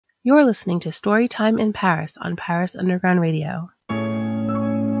You're listening to Storytime in Paris on Paris Underground Radio.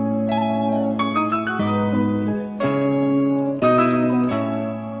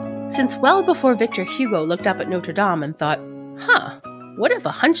 Since well before Victor Hugo looked up at Notre Dame and thought, what if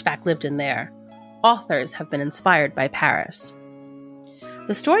a hunchback lived in there? Authors have been inspired by Paris.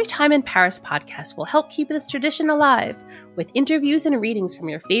 The Storytime in Paris podcast will help keep this tradition alive with interviews and readings from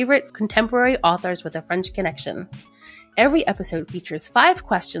your favorite contemporary authors with a French connection. Every episode features 5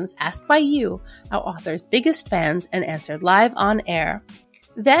 questions asked by you, our author's biggest fans, and answered live on air.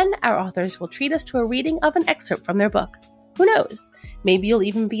 Then our authors will treat us to a reading of an excerpt from their book. Who knows? Maybe you'll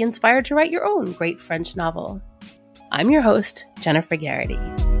even be inspired to write your own great French novel. I'm your host, Jennifer Garrity.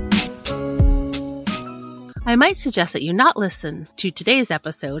 I might suggest that you not listen to today's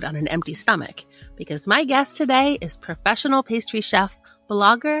episode on an empty stomach, because my guest today is professional pastry chef,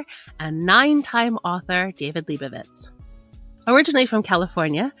 blogger, and 9-time author David Lebovitz. Originally from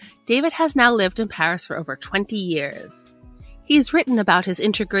California, David has now lived in Paris for over 20 years. He's written about his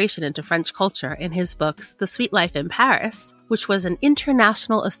integration into French culture in his books The Sweet Life in Paris, which was an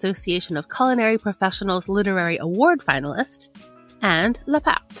International Association of Culinary Professionals Literary Award finalist, and La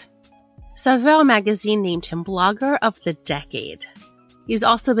Part. Saveur Magazine named him Blogger of the Decade. He's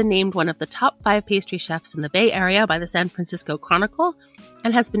also been named one of the top 5 pastry chefs in the Bay Area by the San Francisco Chronicle,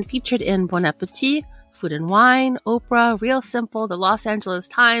 and has been featured in Bon Appetit, Food and Wine, Oprah, Real Simple, the Los Angeles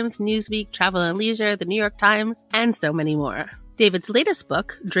Times, Newsweek, Travel and Leisure, the New York Times, and so many more. David's latest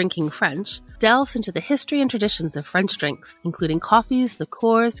book, Drinking French, delves into the history and traditions of French drinks, including coffees,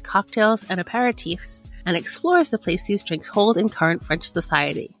 liqueurs, cocktails, and aperitifs, and explores the place these drinks hold in current French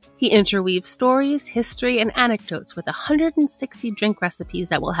society. He interweaves stories, history, and anecdotes with 160 drink recipes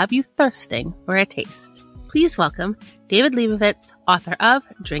that will have you thirsting for a taste. Please welcome David Lebovitz, author of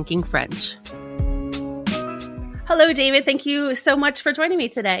Drinking French. Hello, David. Thank you so much for joining me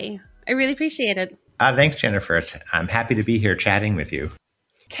today. I really appreciate it. Thanks, Jennifer. I'm happy to be here chatting with you.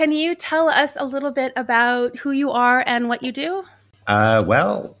 Can you tell us a little bit about who you are and what you do?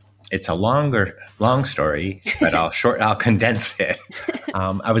 Well, it's a long story, but I'll condense it.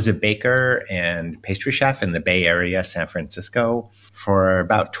 I was a baker and pastry chef in the Bay Area, San Francisco, for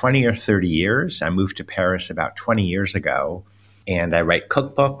about 20 or 30 years. I moved to Paris about 20 years ago, and I write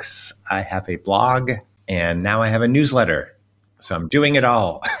cookbooks. I have a blog, and now I have a newsletter. So I'm doing it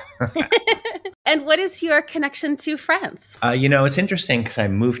all. And what is your connection to France? It's interesting because I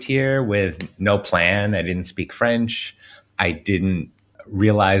moved here with no plan. I didn't speak French. I didn't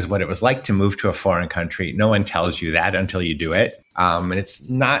realize what it was like to move to a foreign country. No one tells you that until you do it. And it's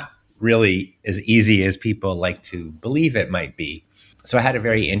not really as easy as people like to believe it might be. So I had a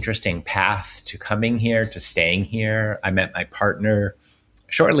very interesting path to coming here, to staying here. I met my partner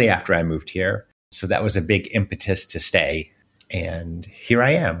shortly after I moved here. So that was a big impetus to stay. And here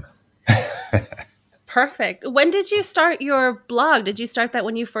I am. Perfect. When did you start your blog? Did you start that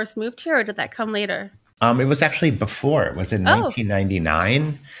when you first moved here, or did that come later? It was actually before. It was in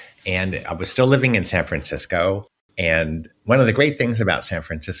 1999, and I was still living in San Francisco. And one of the great things about San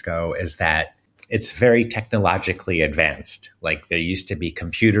Francisco is that it's very technologically advanced. Like there used to be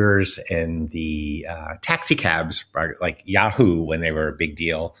computers in the taxi cabs, like Yahoo when they were a big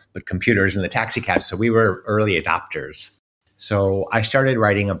deal, but computers in the taxi cabs. So we were early adopters. So I started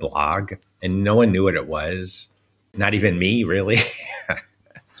writing a blog, and no one knew what it was, not even me, really.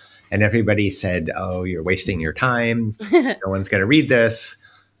 And everybody said, oh, you're wasting your time. No one's going to read this.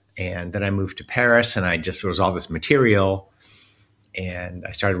 And then I moved to Paris, and there was all this material. And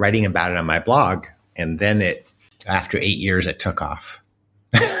I started writing about it on my blog. And then after 8 years, it took off.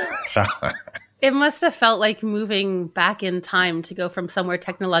 So it must have felt like moving back in time to go from somewhere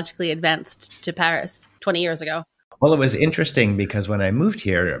technologically advanced to Paris 20 years ago. Well, it was interesting because when I moved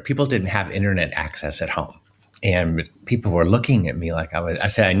here, people didn't have internet access at home. And people were looking at me like I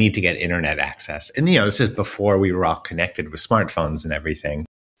said, I need to get internet access. And, this is before we were all connected with smartphones and everything.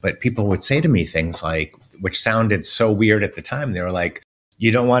 But people would say to me things like, which sounded so weird at the time. They were like,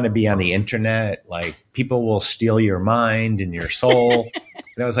 you don't want to be on the internet. Like people will steal your mind and your soul.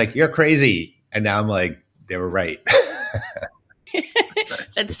 And I was like, you're crazy. And now I'm like, they were right.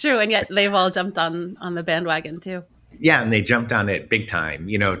 That's true. And yet they've all jumped on the bandwagon too. Yeah. And they jumped on it big time.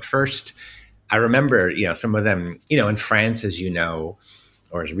 At first, I remember, some of them, in France, as you know,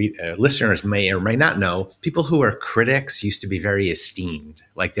 or as listeners may or may not know, people who are critics used to be very esteemed,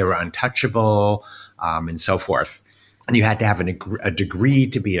 like they were untouchable and so forth. And you had to have a degree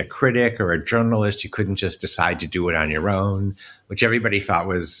to be a critic or a journalist. You couldn't just decide to do it on your own, which everybody thought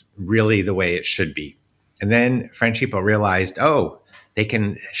was really the way it should be. And then French people realized, they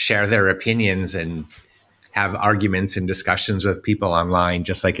can share their opinions and have arguments and discussions with people online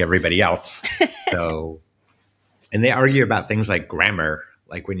just like everybody else. And they argue about things like grammar.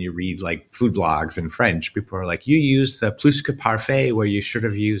 Like when you read like food blogs in French, people are like, you use the plus que parfait where you should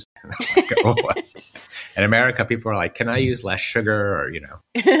have used. In America, people are like, can I use less sugar? Or,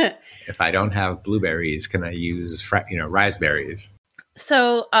 if I don't have blueberries, can I use, raspberries?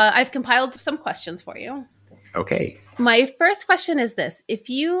 So I've compiled some questions for you. Okay. My first question is this. If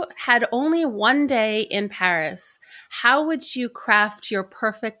you had only one day in Paris, how would you craft your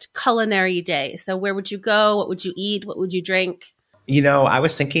perfect culinary day? So where would you go? What would you eat? What would you drink? I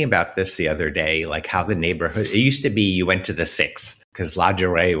was thinking about this the other day, like how the neighborhood, it used to be you went to the Sixth because La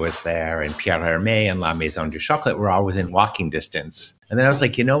Durée was there and Pierre Hermé and La Maison du Chocolat were all within walking distance. And then I was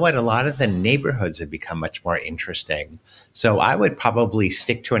like, you know what? A lot of the neighborhoods have become much more interesting. So I would probably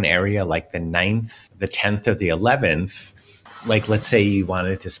stick to an area like the 9th, the 10th, or the 11th. Like, let's say you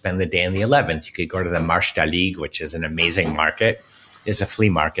wanted to spend the day on the 11th. You could go to the Marché de la Ligue, which is an amazing market. There's a flea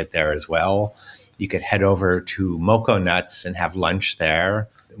market there as well. You could head over to Moco Nuts and have lunch there.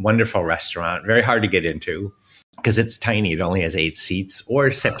 Wonderful restaurant, very hard to get into because it's tiny. It only has 8 seats. Or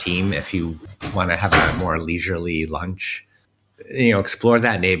Septime if you want to have a more leisurely lunch. Explore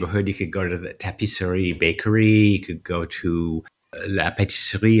that neighborhood. You could go to the Tapisserie Bakery. You could go to La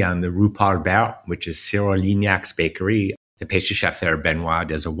Pâtisserie on the Rue Paul Bert, which is Cyril Lignac's bakery. The pastry chef there, Benoit,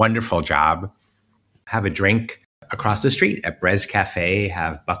 does a wonderful job. Have a drink. Across the street at Brez Cafe,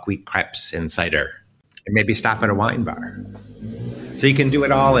 have buckwheat crepes and cider. And maybe stop at a wine bar. So you can do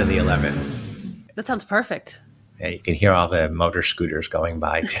it all in the 11th. That sounds perfect. Yeah, you can hear all the motor scooters going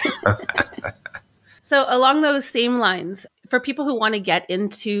by. So along those same lines, for people who want to get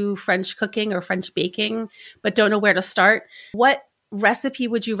into French cooking or French baking, but don't know where to start, what recipe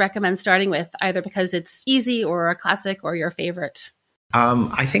would you recommend starting with, either because it's easy or a classic or your favorite?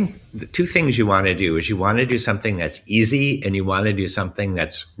 I think the 2 things you want to do is you want to do something that's easy and you want to do something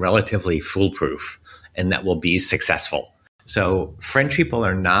that's relatively foolproof and that will be successful. So French people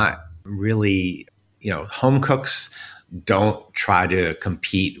are not really, home cooks don't try to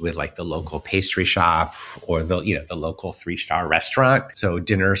compete with like the local pastry shop or the local 3-star restaurant. So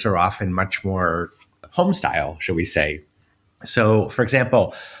dinners are often much more home style, shall we say. So for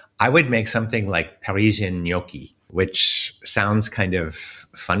example, I would make something like Parisian gnocchi, which sounds kind of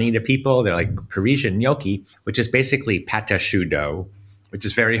funny to people. They're like Parisian gnocchi, which is basically pâte à choux dough, which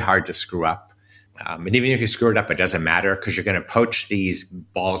is very hard to screw up. And even if you screw it up, it doesn't matter because you're going to poach these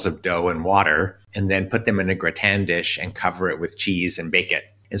balls of dough in water and then put them in a gratin dish and cover it with cheese and bake it.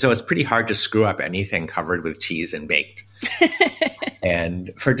 And so it's pretty hard to screw up anything covered with cheese and baked.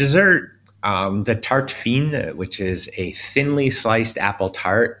 And for dessert, the tarte fine, which is a thinly sliced apple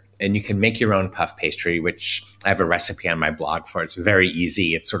tart, and you can make your own puff pastry, which I have a recipe on my blog for. It's very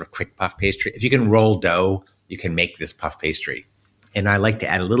easy. It's sort of quick puff pastry. If you can roll dough, you can make this puff pastry. And I like to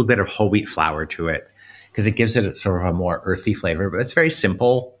add a little bit of whole wheat flour to it because it gives it sort of a more earthy flavor. But it's very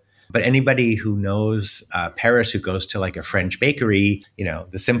simple. But anybody who knows Paris, who goes to like a French bakery,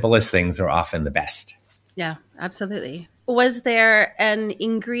 the simplest things are often the best. Yeah, absolutely. Was there an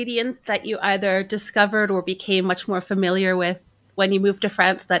ingredient that you either discovered or became much more familiar with when you moved to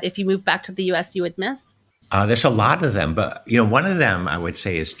France that if you moved back to the US, you would miss? There's a lot of them, but one of them I would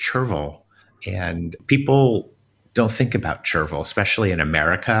say is chervil. And people don't think about chervil, especially in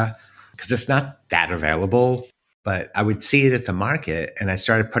America, because it's not that available. But I would see it at the market and I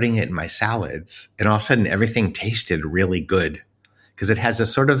started putting it in my salads. And all of a sudden, everything tasted really good because it has a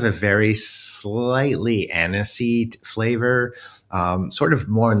sort of a very slightly aniseed flavor, sort of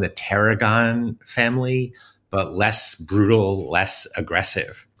more in the tarragon family, but less brutal, less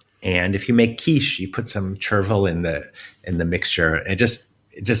aggressive. And if you make quiche, you put some chervil in the mixture.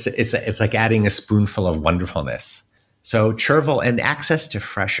 It's like adding a spoonful of wonderfulness. So chervil and access to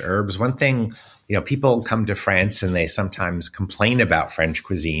fresh herbs. One thing, people come to France and they sometimes complain about French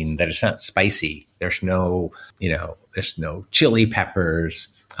cuisine that it's not spicy. There's no chili peppers,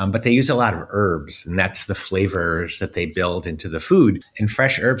 but they use a lot of herbs, and that's the flavors that they build into the food. And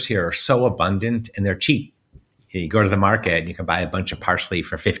fresh herbs here are so abundant and they're cheap. You go to the market and you can buy a bunch of parsley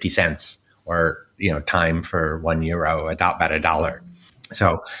for 50 cents or, thyme for €1, about $1.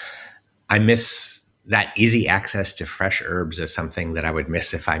 So I miss that easy access to fresh herbs is something that I would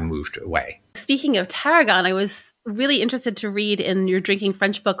miss if I moved away. Speaking of tarragon, I was really interested to read in your Drinking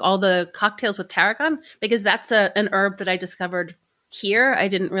French book all the cocktails with tarragon, because that's an herb that I discovered here. I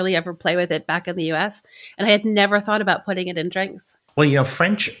didn't really ever play with it back in the US, and I had never thought about putting it in drinks. Well,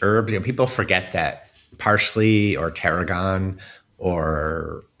 French herbs, people forget that parsley or tarragon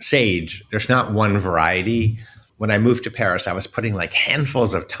or sage, there's not one variety. when I moved to Paris, I was putting like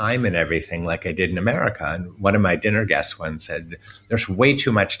handfuls of time in everything like I did in America. And one of my dinner guests once said, there's way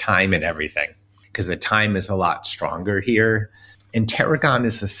too much time in everything because the time is a lot stronger here. And tarragon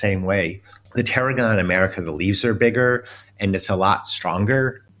is the same way. The tarragon in America, the leaves are bigger and it's a lot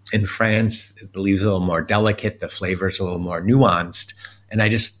stronger. In France, the leaves are a little more delicate. The flavor's a little more nuanced. And I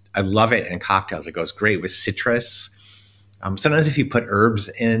love it in cocktails. It goes great with citrus. Sometimes if you put herbs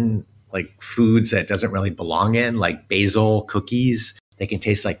in, like foods that doesn't really belong in, like basil cookies, they can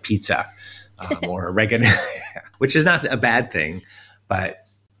taste like pizza or oregano, which is not a bad thing. But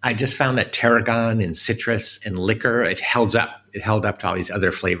I just found that tarragon and citrus and liquor, it held up. It held up to all these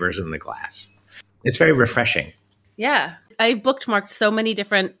other flavors in the glass. It's very refreshing. Yeah. I bookmarked so many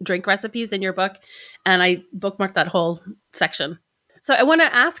different drink recipes in your book, and I bookmarked that whole section. So I want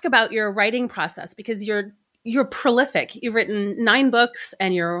to ask about your writing process because you're prolific. You've written 9 books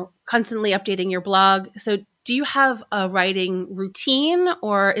and you're constantly updating your blog. So do you have a writing routine,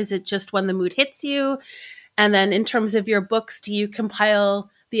 or is it just when the mood hits you? And then in terms of your books, do you compile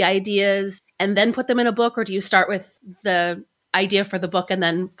the ideas and then put them in a book, or do you start with the idea for the book and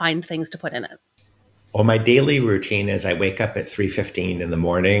then find things to put in it? Well, my daily routine is I wake up at 3:15 in the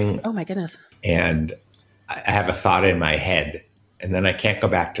morning. Oh my goodness. And I have a thought in my head. And then I can't go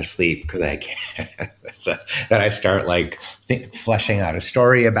back to sleep because I can't. So then I start like fleshing out a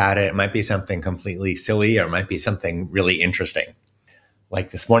story about it. It might be something completely silly or it might be something really interesting.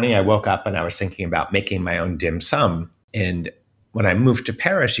 Like this morning, I woke up and I was thinking about making my own dim sum. And when I moved to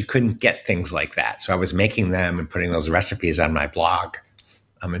Paris, you couldn't get things like that. So I was making them and putting those recipes on my blog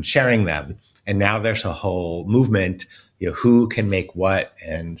and sharing them. And now there's a whole movement, who can make what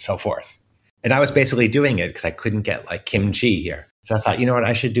and so forth. And I was basically doing it because I couldn't get like kimchi here. So I thought, you know what,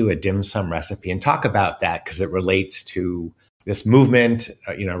 I should do a dim sum recipe and talk about that because it relates to this movement,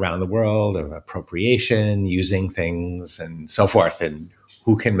 around the world of appropriation, using things and so forth, and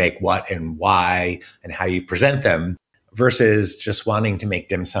who can make what and why and how you present them versus just wanting to make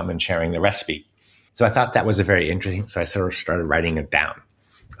dim sum and sharing the recipe. So I thought that was a very interesting. So I sort of started writing it down.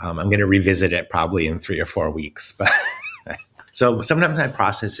 I'm going to revisit it probably in 3 or 4 weeks. But so sometimes my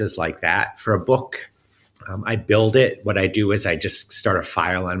process is like that. For a book, I build it. What I do is I just start a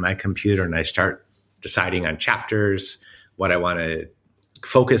file on my computer and I start deciding on chapters, what I want to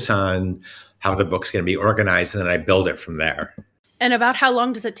focus on, how the book's going to be organized, and then I build it from there. And about how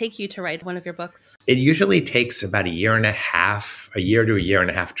long does it take you to write one of your books? It usually takes about a year to a year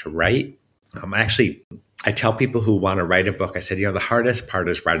and a half to write. I tell people who want to write a book, I said, the hardest part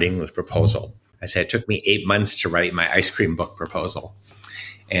is writing the proposal. I said, it took me 8 months to write my ice cream book proposal.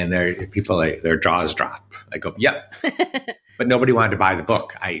 And their jaws drop. I go, yep. But nobody wanted to buy the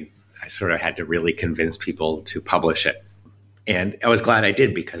book. I sort of had to really convince people to publish it. And I was glad I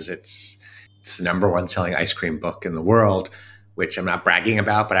did because it's the number 1 selling ice cream book in the world, which I'm not bragging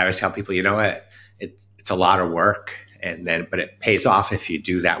about, but I always tell people, you know what, it's a lot of work. But it pays off if you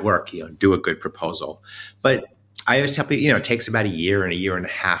do that work, do a good proposal. But I always tell people, it takes about a year and a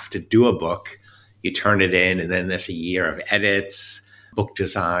half to do a book. You turn it in, and then there's a year of edits, book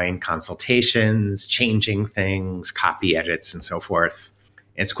design, consultations, changing things, copy edits, and so forth.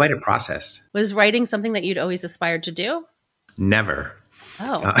 It's quite a process. Was writing something that you'd always aspired to do? Never.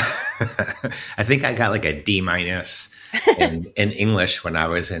 Oh. I think I got like a D- in English when I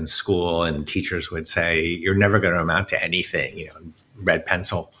was in school, and teachers would say, you're never going to amount to anything, red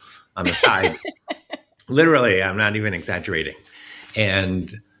pencil on the side. Literally, I'm not even exaggerating.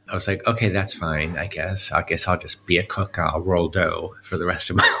 And I was like, okay, that's fine, I guess. I'll just be a cook. I'll roll dough for the rest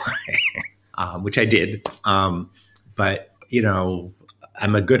of my life, which I did. But,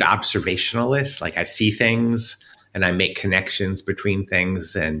 I'm a good observationalist. Like I see things and I make connections between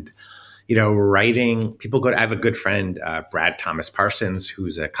things. And, writing, I have a good friend, Brad Thomas Parsons,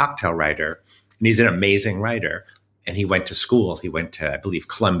 who's a cocktail writer, and he's an amazing writer. And he went to school. He went to, I believe,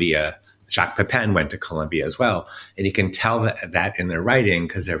 Columbia. Jacques Pepin went to Columbia as well. And you can tell that in their writing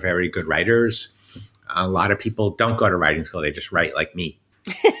because they're very good writers. A lot of people don't go to writing school. They just write like me.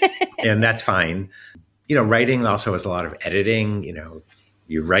 And that's fine. Writing also is a lot of editing.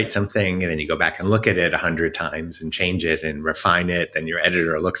 You write something and then you go back and look at it 100 times and change it and refine it. Then your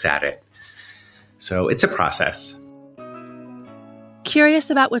editor looks at it. So it's a process. Curious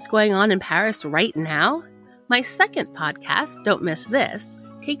about what's going on in Paris right now? My second podcast, Don't Miss This,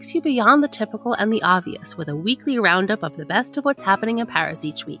 takes you beyond the typical and the obvious with a weekly roundup of the best of what's happening in Paris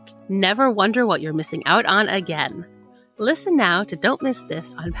each week. Never wonder what you're missing out on again. Listen now to Don't Miss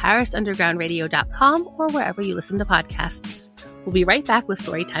This on ParisUndergroundRadio.com or wherever you listen to podcasts. We'll be right back with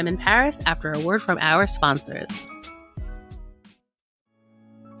Storytime in Paris after a word from our sponsors.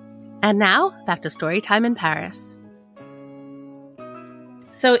 And now, back to Storytime in Paris.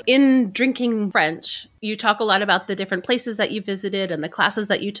 So in drinking French, you talk a lot about the different places that you visited and the classes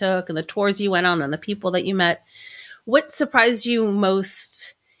that you took and the tours you went on and the people that you met. What surprised you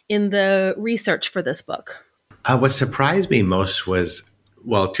most in the research for this book? What surprised me most was,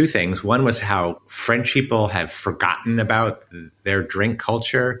 well, two things. One was how French people have forgotten about their drink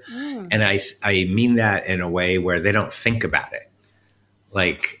culture. And I mean that in a way where they don't think about it.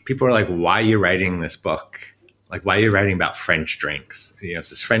 Like, people are like, why are you writing this book? Like, why are you writing about French drinks? You know, it's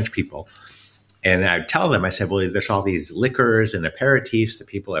this French people. And I would tell them, I said, well, there's all these liqueurs and aperitifs that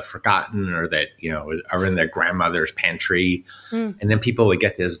people have forgotten or that, you know, are in their grandmother's pantry. And then people would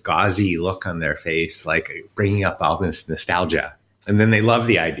get this gauzy look on their face, like bringing up all this nostalgia. And then they love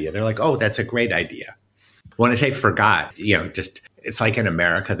the idea. They're like, oh, that's a great idea. When I say forgot, you know, just it's like in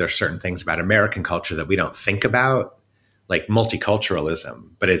America, there's certain things about American culture that we don't think about, like multiculturalism,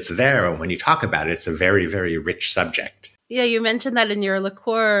 but it's there. And when you talk about it, it's a very, very rich subject. Yeah, you mentioned that in your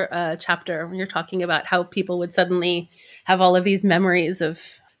liqueur chapter when you're talking about how people would suddenly have all of these memories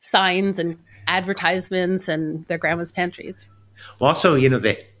of signs and advertisements and their grandma's pantries. Well, also, you know,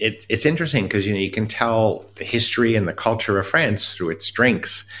 it's interesting because, you know, you can tell the history and the culture of France through its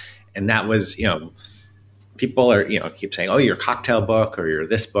drinks. And that was, you know, people are, you know, keep saying, oh, your cocktail book or your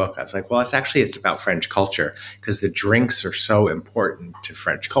this book. I was like, well, it's about French culture because the drinks are so important to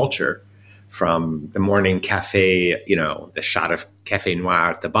French culture. From the morning cafe, you know, the shot of café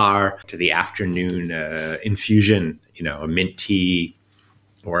noir at the bar to the afternoon infusion, you know, a mint tea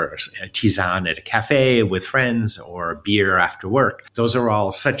or a tisane at a cafe with friends or a beer after work. Those are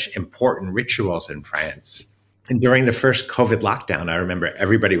all such important rituals in France. And during the first COVID lockdown, I remember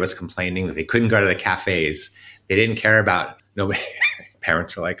everybody was complaining that they couldn't go to the cafes. They didn't care about nobody.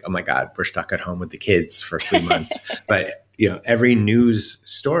 Parents were like, oh my God, we're stuck at home with the kids for 3 months. But, you know, every news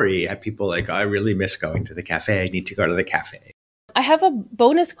story had people like, oh, I really miss going to the cafe. I need to go to the cafe. I have a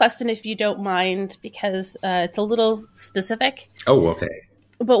bonus question, if you don't mind, because it's a little specific. Oh, okay.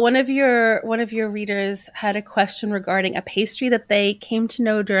 But one of your readers had a question regarding a pastry that they came to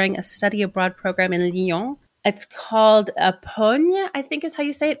know during a study abroad program in Lyon. It's called a pogne, I think is how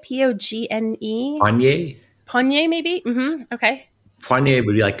you say it, P-O-G-N-E. Pogne? Pogne, maybe? Mm-hmm. Okay. Poignée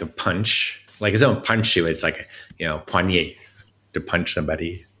would be like a punch. Like, it don't punch you. It's like, you know, poignée, to punch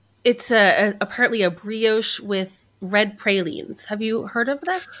somebody. It's apparently a brioche with red pralines. Have you heard of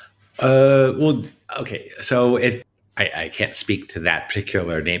this? Well, okay. So I can't speak to that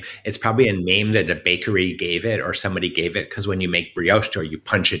particular name. It's probably a name that a bakery gave it or somebody gave it because when you make brioche dough, you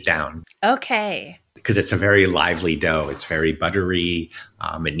punch it down. Okay. Because it's a very lively dough. It's very buttery.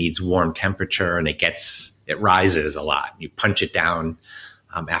 It needs warm temperature and it rises a lot. You punch it down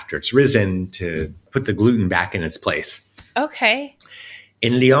after it's risen to put the gluten back in its place. Okay.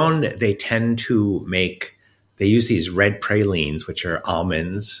 In Lyon, they tend to they use these red pralines, which are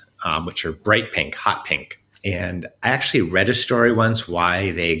almonds, which are bright pink, hot pink. And I actually read a story once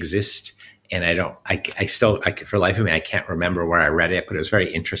why they exist. And for the life of me, I can't remember where I read it, but it was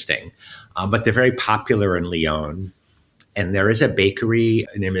very interesting. But they're very popular in Lyon. And there is a bakery,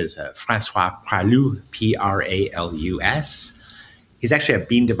 his name is Francois Pralus, P-R-A-L-U-S. He's actually a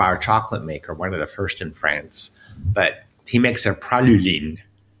bean to bar chocolate maker, one of the first in France. But he makes a praluline,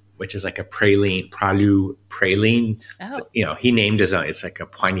 which is like a praline. Oh. So, you know, he named his own. It's like a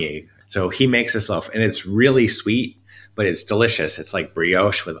poignée. So he makes this loaf, and it's really sweet, but it's delicious. It's like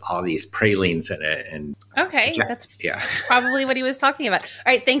brioche with all these pralines in it. And okay, that's probably what he was talking about. All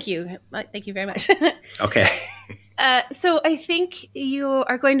right, thank you. Thank you very much. Okay. So I think you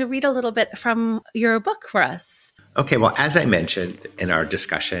are going to read a little bit from your book for us. Okay, well, as I mentioned in our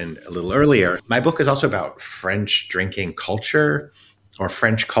discussion a little earlier, my book is also about French drinking culture or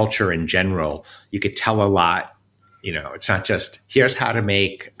French culture in general. You could tell a lot. You know, it's not just here's how to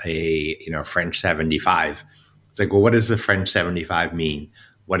make a, you know, French 75. It's like, well, what does the French 75 mean?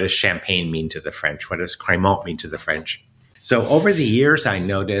 What does champagne mean to the French? What does crémant mean to the French? So over the years, I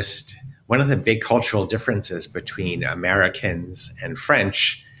noticed one of the big cultural differences between Americans and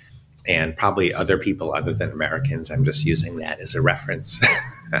French, and probably other people other than Americans, I'm just using that as a reference.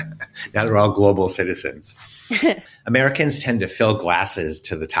 Now they're all global citizens. Americans tend to fill glasses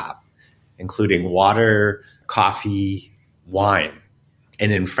to the top, including water, coffee, wine.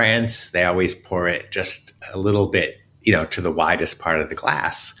 And in France, they always pour it just a little bit, you know, to the widest part of the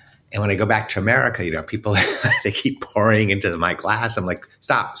glass. And when I go back to America, you know, people, they keep pouring into my glass. I'm like,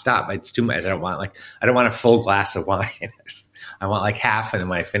 stop. It's too much. I don't want a full glass of wine. I want like half. And then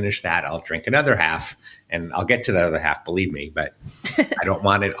when I finish that, I'll drink another half and I'll get to the other half, believe me, but I don't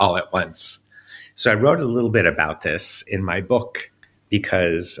want it all at once. So I wrote a little bit about this in my book.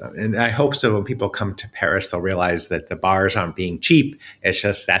 because, and I hope so when people come to Paris, they'll realize that the bars aren't being cheap. It's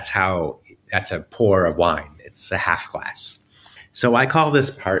just that's a pour of wine. It's a half glass. So I call this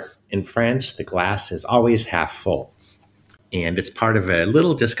part, in France, the glass is always half full. And it's part of a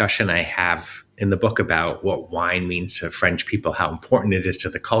little discussion I have in the book about what wine means to French people, how important it is to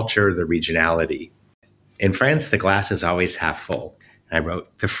the culture, the regionality. In France, the glass is always half full. And I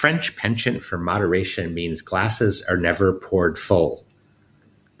wrote, the French penchant for moderation means glasses are never poured full.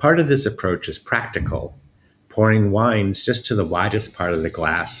 Part of this approach is practical. Pouring wines just to the widest part of the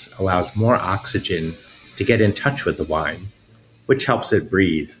glass allows more oxygen to get in touch with the wine, which helps it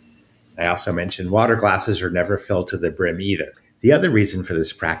breathe. I also mentioned water glasses are never filled to the brim either. The other reason for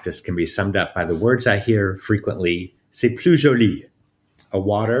this practice can be summed up by the words I hear frequently, c'est plus joli. A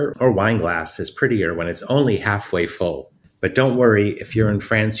water or wine glass is prettier when it's only halfway full. But don't worry, if you're in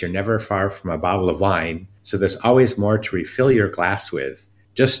France, you're never far from a bottle of wine, so there's always more to refill your glass with.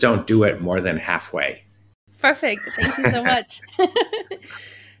 Just don't do it more than halfway. Perfect. Thank you so much.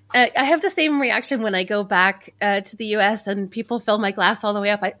 I have the same reaction when I go back to the US and people fill my glass all the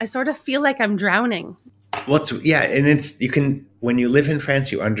way up. I sort of feel like I'm drowning. Well, when you live in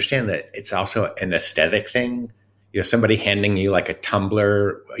France, you understand that it's also an aesthetic thing. Somebody handing you like a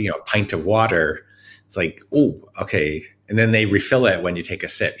tumbler, a pint of water. It's like, oh, okay. And then they refill it when you take a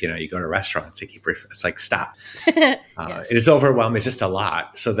sip. You go to restaurants, it's like, stop. Yes. It's overwhelming. It's just a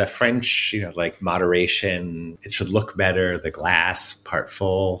lot. So the French, like moderation, it should look better. The glass part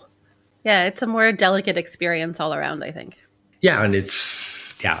full. Yeah, it's a more delicate experience all around, I think. Yeah, and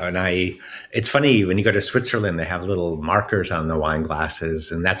it's funny when you go to Switzerland, they have little markers on the wine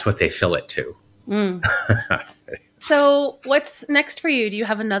glasses, and that's what they fill it to. Mm. So what's next for you? Do you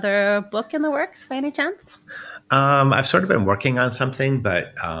have another book in the works by any chance? I've sort of been working on something,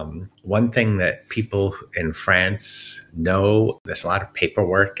 but one thing that people in France know, there's a lot of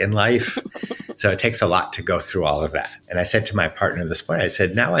paperwork in life. So it takes a lot to go through all of that. And I said to my partner this morning, I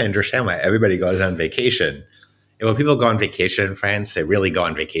said, now I understand why everybody goes on vacation. And when people go on vacation in France, they really go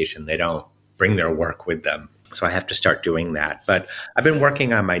on vacation. They don't bring their work with them. So I have to start doing that. But I've been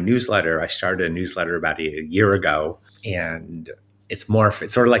working on my newsletter. I started a newsletter about a year ago, and it's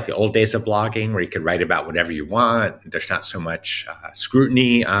sort of like the old days of blogging where you could write about whatever you want. There's not so much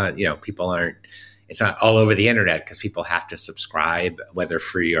scrutiny. It's not all over the internet because people have to subscribe, whether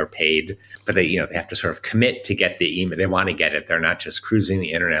free or paid. But they have to sort of commit to get the email. They want to get it. They're not just cruising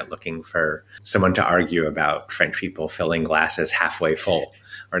the internet looking for someone to argue about French people filling glasses halfway full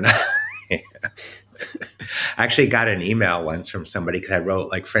or not. I actually got an email once from somebody because I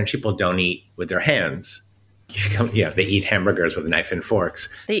wrote, like, French people don't eat with their hands. They eat hamburgers with a knife and forks.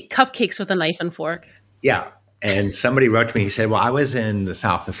 They eat cupcakes with a knife and fork. Yeah. And somebody wrote to me, he said, well, I was in the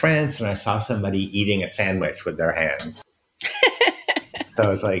south of France and I saw somebody eating a sandwich with their hands. So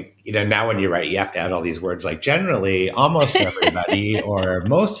it's like, now when you write, you have to add all these words like generally, almost everybody, or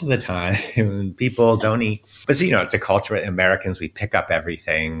most of the time, people don't eat. But it's a culture. Americans, we pick up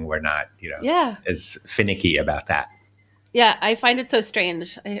everything. We're not, as finicky about that. Yeah, I find it so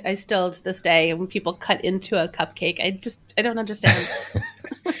strange. I still, to this day, when people cut into a cupcake, I don't understand.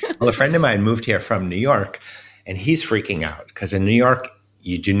 Well, a friend of mine moved here from New York, and he's freaking out because in New York,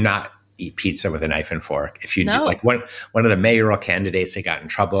 you do not eat pizza with a knife and fork. If you do, like one of the mayoral candidates, they got in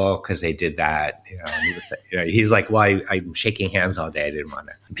trouble because they did that. He's like, well, I'm shaking hands all day. I didn't want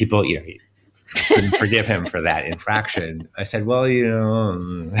to. People, couldn't forgive him for that infraction. I said, well,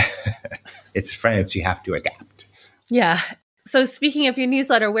 it's France. You have to adapt. Yeah. So speaking of your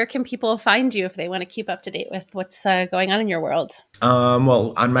newsletter, where can people find you if they want to keep up to date with what's going on in your world?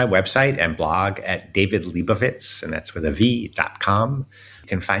 Well, on my website and blog at David Lebovitz, and that's with a V.com. You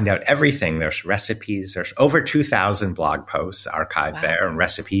can find out everything. There's recipes. There's over 2,000 blog posts archived there and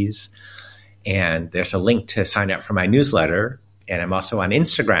recipes. And there's a link to sign up for my newsletter. And I'm also on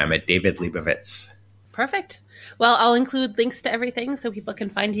Instagram at David Lebovitz. Perfect. Well, I'll include links to everything so people can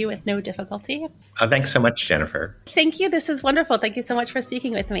find you with no difficulty. Thanks so much, Jennifer. Thank you. This is wonderful. Thank you so much for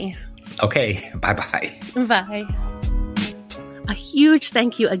speaking with me. Okay. Bye-bye. Bye. A huge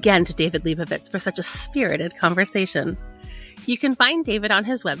thank you again to David Lebovitz for such a spirited conversation. You can find David on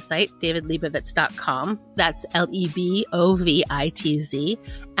his website, davidlebovitz.com. That's Lebovitz,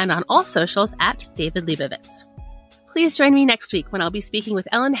 and on all socials at David Lebovitz. Please join me next week when I'll be speaking with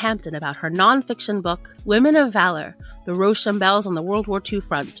Ellen Hampton about her nonfiction book, Women of Valor, The Rochambeaux on the World War II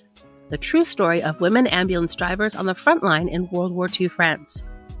Front, the true story of women ambulance drivers on the front line in World War II France.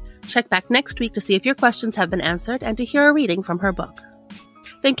 Check back next week to see if your questions have been answered and to hear a reading from her book.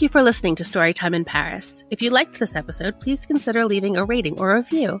 Thank you for listening to Storytime in Paris. If you liked this episode, please consider leaving a rating or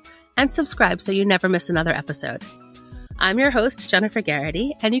review and subscribe so you never miss another episode. I'm your host, Jennifer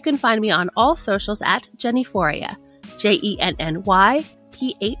Garrity, and you can find me on all socials at Jennyphoria, JennyPhoria,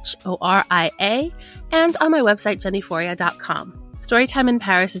 and on my website, jennyphoria.com. Storytime in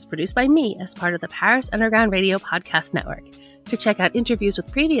Paris is produced by me as part of the Paris Underground Radio Podcast Network. To check out interviews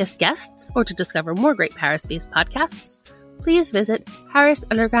with previous guests or to discover more great Paris-based podcasts, please visit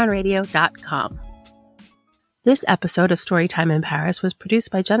parisundergroundradio.com. This episode of Storytime in Paris was produced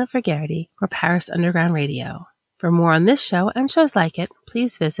by Jennifer Garrity for Paris Underground Radio. For more on this show and shows like it,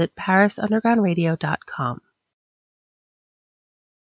 please visit parisundergroundradio.com.